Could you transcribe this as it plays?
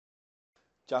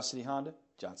Johnson City Honda,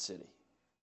 Johnson City.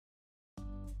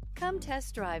 Come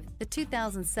test drive the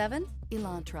 2007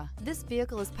 Elantra. This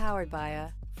vehicle is powered by a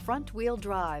front-wheel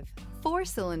drive,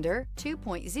 4-cylinder,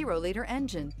 2.0-liter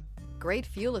engine. Great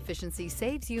fuel efficiency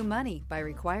saves you money by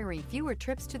requiring fewer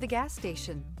trips to the gas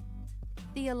station.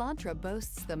 The Elantra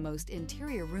boasts the most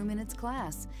interior room in its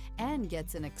class and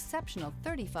gets an exceptional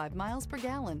 35 miles per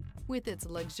gallon. With its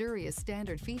luxurious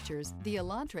standard features, the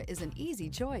Elantra is an easy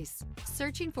choice.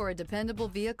 Searching for a dependable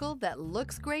vehicle that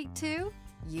looks great too?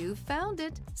 You found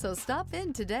it, so stop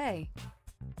in today.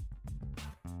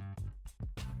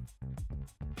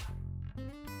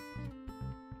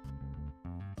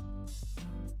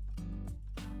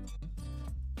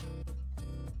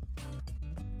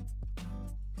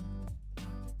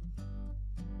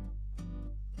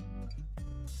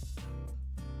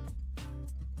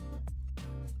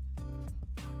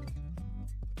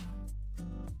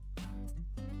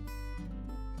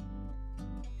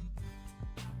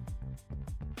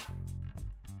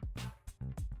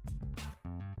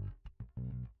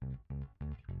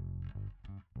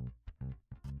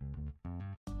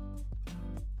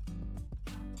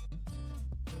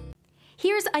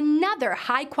 Here's another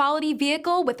high-quality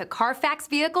vehicle with a Carfax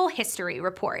Vehicle History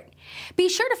Report. Be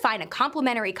sure to find a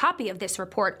complimentary copy of this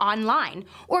report online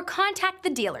or contact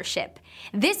the dealership.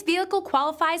 This vehicle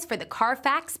qualifies for the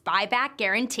Carfax Buyback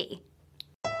Guarantee.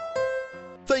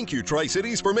 Thank you,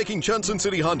 Tri-Cities, for making Johnson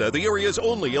City Honda the area's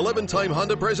only 11-time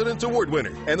Honda President's Award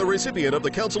winner and the recipient of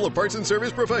the Council of Parts and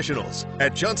Service Professionals.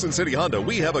 At Johnson City Honda,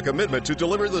 we have a commitment to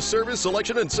deliver the service,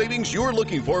 selection, and savings you're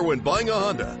looking for when buying a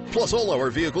Honda. Plus, all our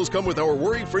vehicles come with our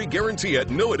worry-free guarantee at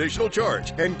no additional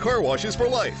charge and car washes for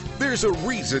life. There's a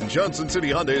reason Johnson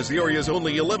City Honda is the area's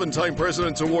only 11-time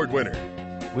President's Award winner.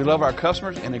 We love our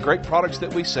customers and the great products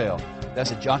that we sell.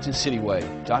 That's the Johnson City way.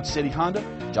 Johnson City Honda,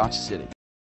 Johnson City.